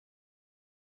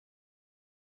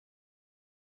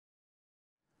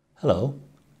Hello,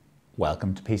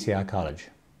 welcome to PCI College.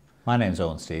 My name's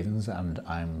Owen Stevens and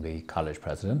I'm the college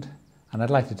president, and I'd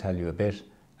like to tell you a bit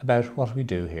about what we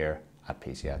do here at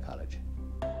PCI College.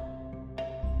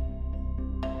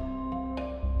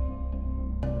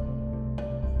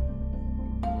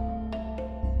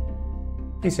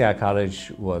 PCI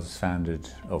College was founded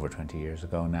over 20 years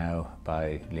ago now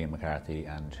by Liam McCarthy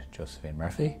and Josephine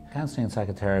Murphy. Counselling and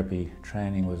psychotherapy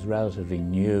training was relatively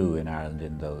new in Ireland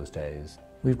in those days.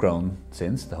 We've grown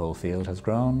since, the whole field has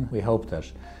grown. We hope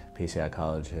that PCI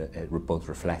College both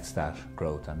reflects that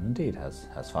growth and indeed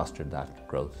has fostered that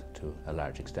growth to a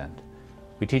large extent.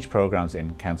 We teach programs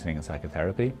in counselling and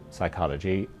psychotherapy,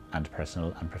 psychology and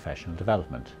personal and professional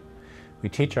development. We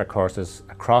teach our courses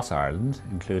across Ireland,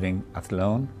 including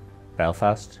Athlone,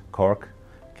 Belfast, Cork,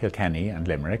 Kilkenny and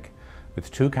Limerick, with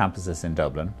 2 campuses in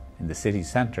Dublin, in the city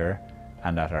centre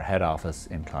and at our head office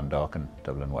in Clondalkin,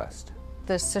 Dublin West.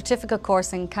 The certificate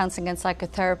course in Counselling and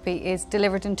Psychotherapy is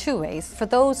delivered in 2 ways. For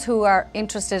those who are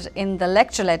interested in the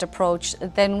lecture-led approach,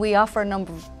 then we offer a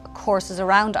number of courses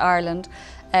around Ireland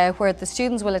where the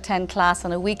students will attend class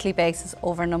on a weekly basis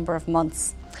over a number of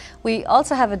months. We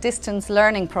also have a distance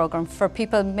learning programme for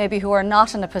people maybe who are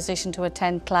not in a position to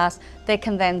attend class. They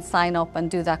can then sign up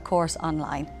and do that course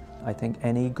online. I think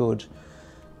any good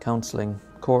counselling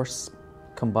course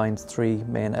combines 3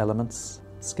 main elements: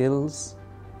 skills,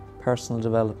 personal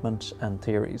development and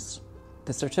theories.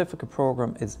 The certificate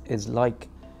programme is like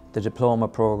the diploma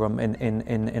programme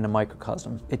in a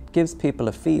microcosm. It gives people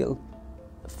a feel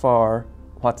for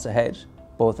what's ahead,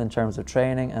 both in terms of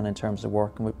training and in terms of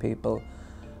working with people.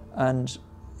 And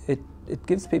it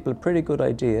gives people a pretty good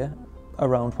idea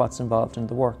around what's involved in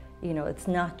the work. You know, it's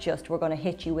not just we're going to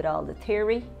hit you with all the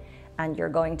theory and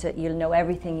you'll know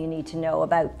everything you need to know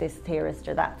about this theorist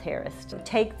or that theorist.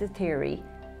 Take the theory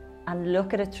and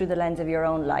look at it through the lens of your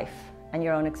own life and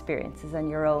your own experiences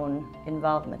and your own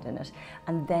involvement in it,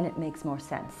 and then it makes more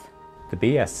sense. The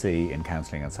BSc in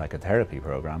Counselling and Psychotherapy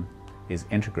programme is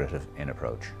integrative in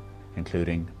approach,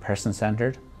 including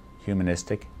person-centred,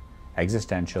 humanistic,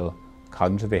 existential,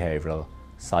 cognitive behavioural,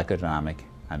 psychodynamic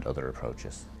and other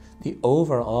approaches. The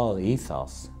overall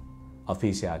ethos of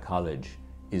PCI College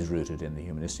is rooted in the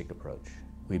humanistic approach.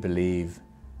 We believe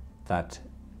that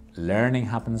learning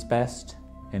happens best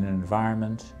in an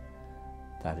environment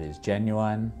that is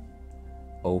genuine,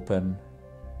 open,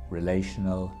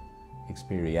 relational,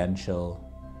 experiential,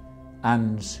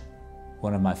 and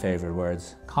one of my favourite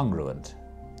words, congruent.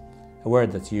 A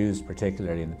word that's used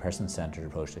particularly in the person-centred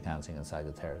approach to counselling and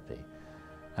psychotherapy,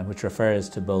 and which refers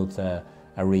to both a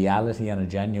reality and a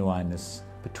genuineness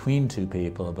between 2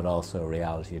 people, but also a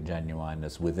reality and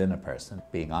genuineness within a person,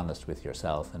 being honest with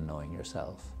yourself and knowing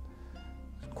yourself.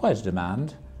 Quite a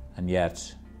demand, and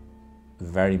yet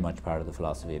very much part of the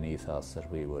philosophy and ethos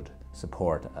that we would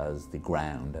support as the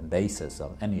ground and basis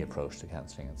of any approach to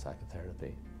counselling and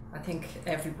psychotherapy. I think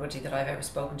everybody that I've ever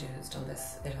spoken to who's done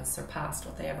this, it has surpassed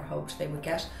what they ever hoped they would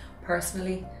get,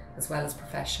 personally as well as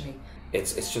professionally.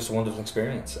 It's just a wonderful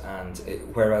experience, and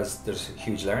whereas there's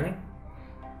huge learning,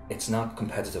 it's not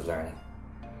competitive learning,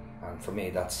 and for me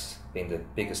that's been the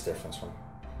biggest difference from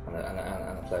and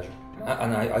a pleasure.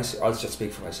 And I'll just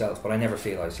speak for myself, but I never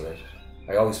feel isolated.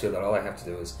 I always feel that all I have to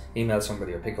do is email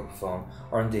somebody or pick up a phone,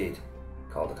 or indeed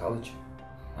call the college,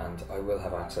 and I will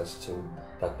have access to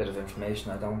that bit of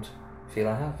information I don't feel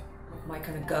I have. My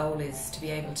kind of goal is to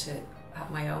be able to have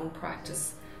my own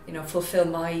practice, you know, fulfill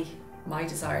my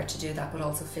desire to do that, but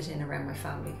also fit in around my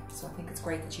family. So I think it's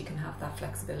great that you can have that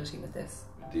flexibility with this.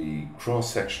 The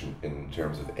cross-section in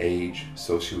terms of age,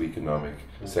 socioeconomic,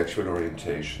 sexual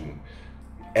orientation,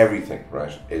 everything,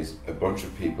 right, is a bunch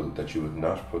of people that you would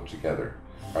not put together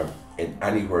in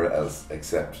anywhere else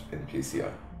except in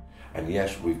PCI. And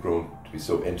yet we've grown to be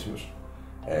so intimate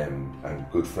and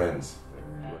good friends.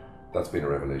 That's been a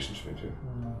revelation to me too.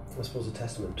 I suppose a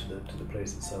testament to the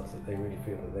place itself, that they really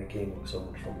feel that they're gaining so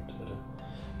much from it at a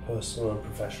personal and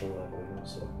professional level, you know,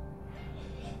 so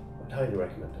I'd highly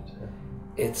recommend it. Yeah.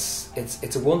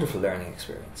 It's a wonderful learning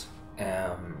experience,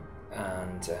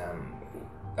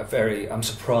 I'm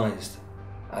surprised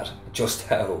at just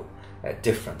how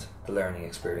different the learning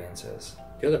experience is.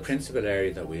 The other principal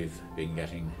area that we've been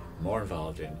getting more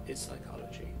involved in is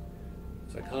psychology.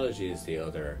 Psychology is the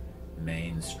other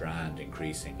main strand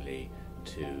increasingly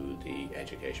to the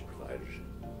education provided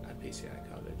at PCI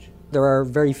College. There are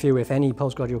very few, if any,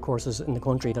 postgraduate courses in the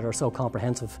country that are so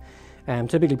comprehensive.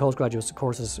 Typically postgraduate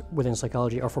courses within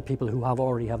psychology are for people who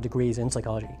already have degrees in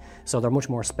psychology, so they're much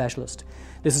more specialist.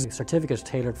 This is a certificate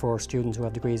tailored for students who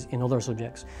have degrees in other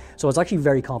subjects. So it's actually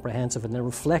very comprehensive, and it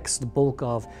reflects the bulk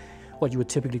of what you would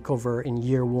typically cover in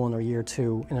year 1 or year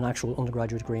 2 in an actual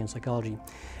undergraduate degree in psychology.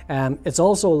 It's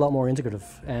also a lot more integrative.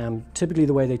 Typically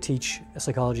the way they teach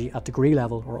psychology at degree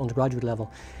level or undergraduate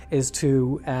level is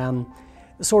to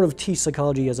sort of teach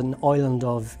psychology as an island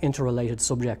of interrelated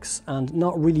subjects and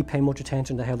not really pay much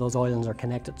attention to how those islands are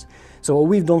connected. So what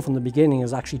we've done from the beginning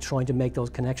is actually trying to make those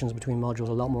connections between modules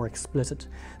a lot more explicit.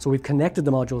 So we've connected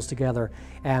the modules together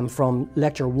from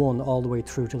lecture 1 all the way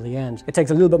through to the end. It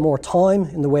takes a little bit more time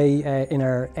in the way in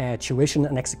our tuition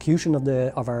and execution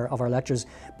of our lectures,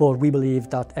 but we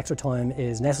believe that extra time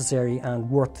is necessary and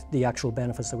worth the actual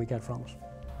benefits that we get from it.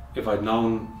 If I'd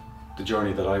known the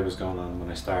journey that I was going on when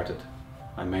I started,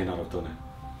 I may not have done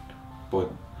it,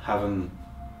 but having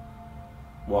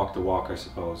walked the walk, I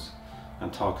suppose,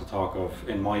 and talked the talk of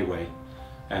in my way,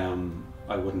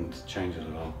 I wouldn't change it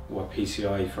at all. What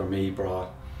PCI for me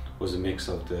brought was a mix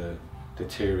of the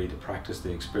theory, the practice,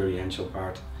 the experiential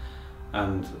part,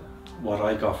 and what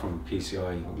I got from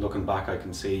PCI, looking back, I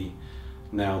can see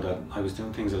now that I was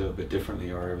doing things a little bit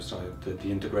differently, or it was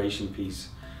the integration piece,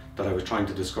 that I was trying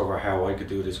to discover how I could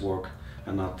do this work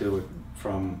and not do it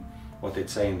from what they'd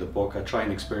say in the book. I'd try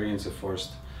and experience it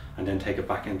first and then take it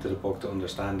back into the book to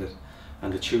understand it.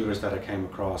 And the tutors that I came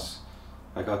across,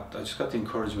 I just got the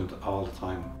encouragement all the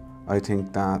time. I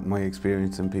think that my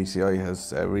experience in PCI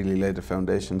has really laid the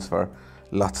foundations for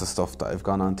lots of stuff that I've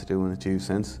gone on to do and achieve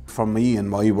since. For me in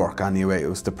my work anyway, it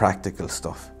was the practical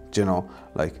stuff, you know,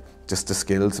 like just the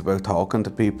skills about talking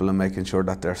to people and making sure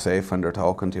that they're safe when they're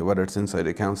talking to you, whether it's inside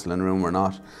a counselling room or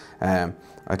not.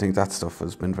 I think that stuff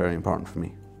has been very important for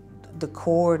me. The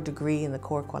core degree and the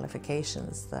core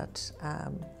qualifications that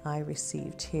I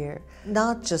received here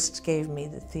not just gave me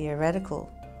the theoretical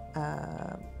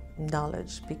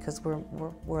knowledge, because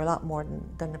we're a lot more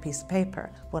than a piece of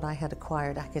paper. What I had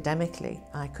acquired academically,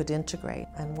 I could integrate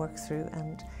and work through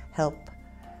and help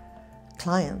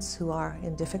clients who are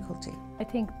in difficulty. I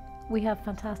think we have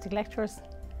fantastic lecturers,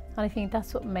 and I think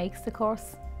that's what makes the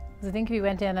course. I think if you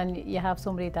went in and you have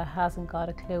somebody that hasn't got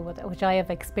a clue, which I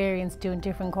have experienced doing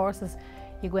different courses,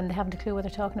 you go in, they haven't a clue what they're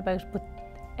talking about, but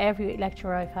every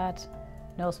lecturer I've had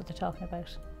knows what they're talking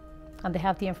about. And they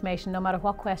have the information, no matter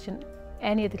what question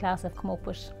any of the class have come up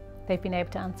with, they've been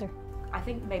able to answer. I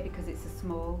think maybe because it's a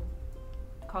small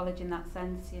college in that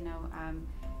sense, you know,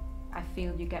 I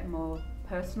feel you get more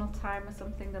personal time or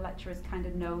something. The lecturers kind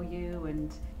of know you,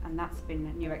 and that's been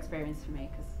a new experience for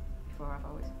me, because before I've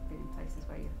always been in places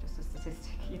where you're just a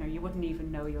statistic, you know, you wouldn't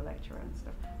even know your lecturer and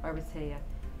stuff. Whereas here,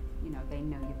 you know, they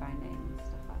know you by name and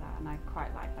stuff like that, and I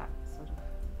quite like that sort of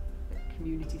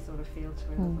community sort of feel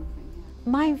to it or something. Yeah.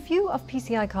 My view of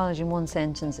PCI College in one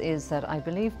sentence is that I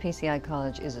believe PCI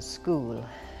College is a school.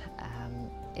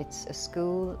 It's a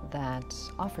school that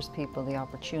offers people the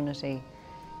opportunity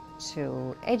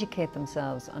to educate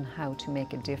themselves on how to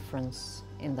make a difference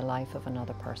in the life of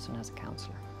another person as a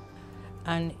counsellor.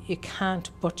 And you can't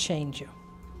but change you.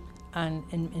 And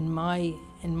in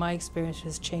my experience, it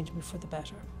has changed me for the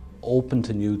better. Open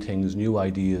to new things, new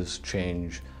ideas,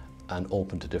 change, and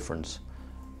open to difference.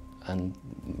 And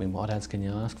I mean, what else can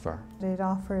you ask for? It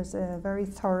offers a very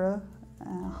thorough,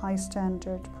 high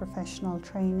standard professional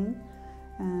training.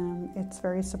 It's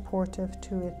very supportive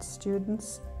to its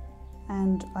students.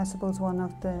 And I suppose one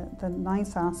of the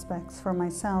nice aspects for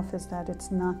myself is that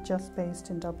it's not just based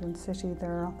in Dublin City,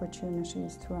 there are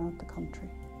opportunities throughout the country.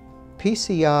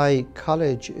 PCI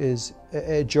College is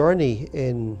a journey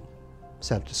in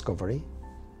self-discovery,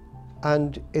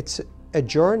 and it's a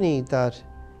journey that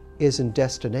isn't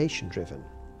destination driven,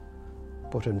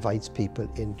 but invites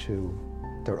people into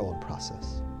their own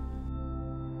process.